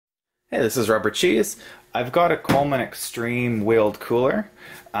Hey, this is Rubber Cheese. I've got a Coleman Xtreme wheeled cooler,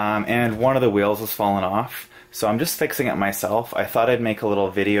 and one of the wheels has fallen off, so I'm just fixing it myself. I thought I'd make a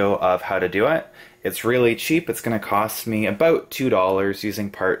little video of how to do it. It's really cheap. It's going to cost me about $2 using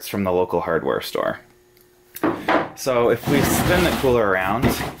parts from the local hardware store. So if we spin the cooler around,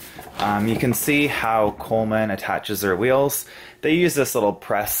 you can see how Coleman attaches their wheels. They use this little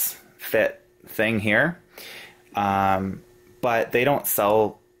press fit thing here, but they don't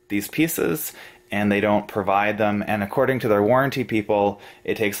sell these pieces and they don't provide them, and according to their warranty people,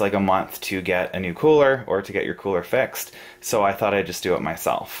 it takes like a month to get a new cooler or to get your cooler fixed, so I thought I'd just do it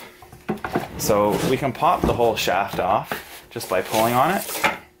myself. So we can pop the whole shaft off just by pulling on it.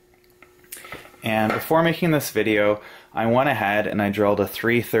 And before making this video, I went ahead and I drilled a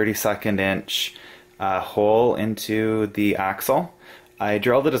 3/32 inch hole into the axle. I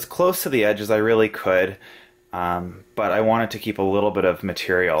drilled it as close to the edge as I really could, but I wanted to keep a little bit of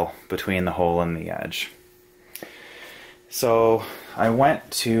material between the hole and the edge. So I went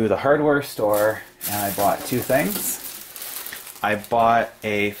to the hardware store and I bought two things. I bought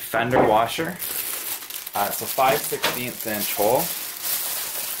a fender washer. It's a 5/16 inch hole,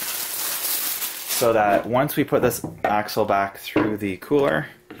 so that once we put this axle back through the cooler,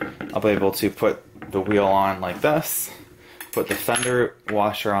 I'll be able to put the wheel on like this, put the fender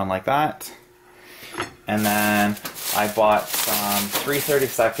washer on like that, and then I bought some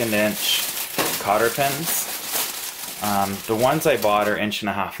 3/32 inch cotter pins. The ones I bought are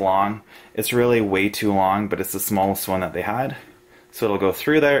 1.5 inches long. It's really way too long, but it's the smallest one that they had. So it'll go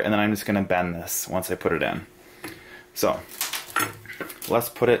through there, and then I'm just going to bend this once I put it in. So let's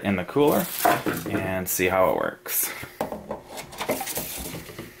put it in the cooler and see how it works.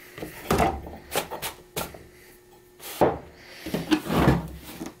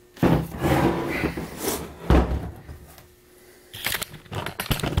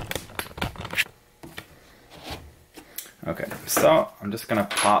 Okay, so I'm just going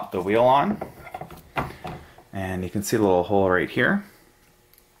to pop the wheel on, and you can see the little hole right here.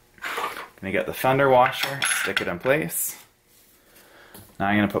 I'm going to get the fender washer, stick it in place. Now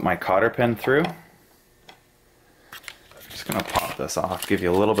I'm going to put my cotter pin through. I'm just going to pop this off, give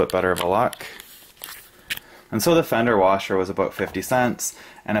you a little bit better of a look. And so the fender washer was about 50 cents,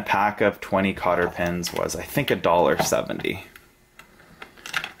 and a pack of 20 cotter pins was, I think, $1.70.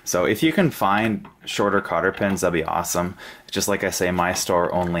 So if you can find shorter cotter pins, that'd be awesome. Just like I say, my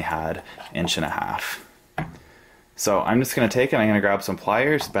store only had 1.5 inches. So I'm just going to take it, I'm going to grab some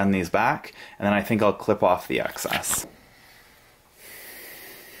pliers, bend these back, and then I think I'll clip off the excess.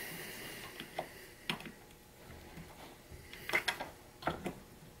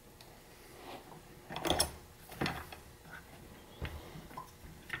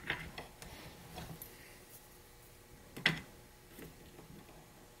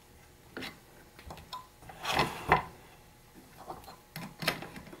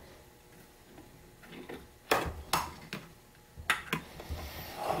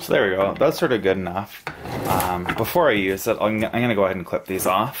 So there we go, that's sort of good enough. Before I use it, I'm going to go ahead and clip these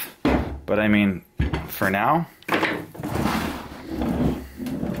off. But I mean, for now,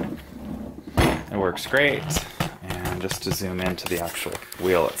 it works great. And just to zoom into the actual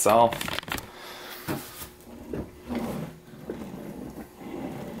wheel itself.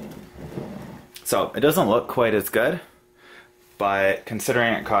 So it doesn't look quite as good, but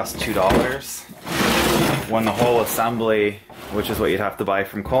considering it costs $2, when the whole assembly, which is what you'd have to buy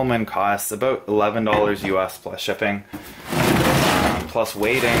from Coleman, costs about $11 US plus shipping, plus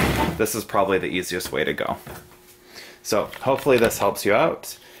waiting, this is probably the easiest way to go. So hopefully this helps you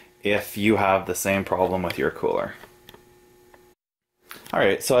out if you have the same problem with your cooler.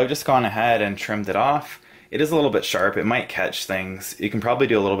 Alright, so I've just gone ahead and trimmed it off. It is a little bit sharp, it might catch things. You can probably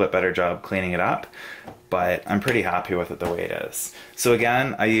do a little bit better job cleaning it up, but I'm pretty happy with it the way it is. So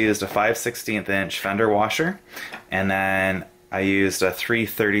again, I used a 5/16 inch fender washer, and then I used a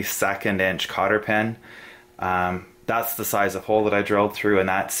 3/32 inch cotter pin. That's the size of hole that I drilled through, and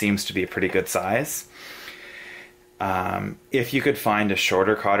that seems to be a pretty good size. If you could find a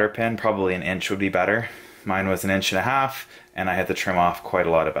shorter cotter pin, probably 1 inch would be better. Mine was 1.5 inches, and I had to trim off quite a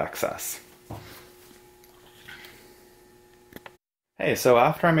lot of excess. Hey, so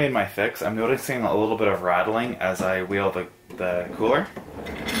after I made my fix, I'm noticing a little bit of rattling as I wheel the cooler.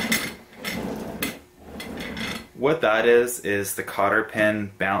 What that is the cotter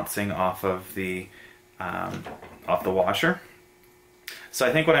pin bouncing off of the washer. So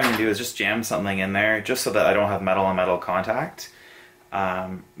I think what I'm going to do is just jam something in there, just so that I don't have metal on metal contact.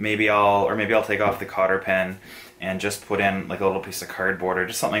 Maybe I'll take off the cotter pin and just put in like a little piece of cardboard or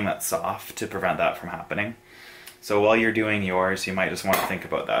just something that's soft to prevent that from happening. So while you're doing yours, you might just want to think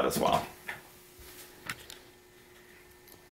about that as well.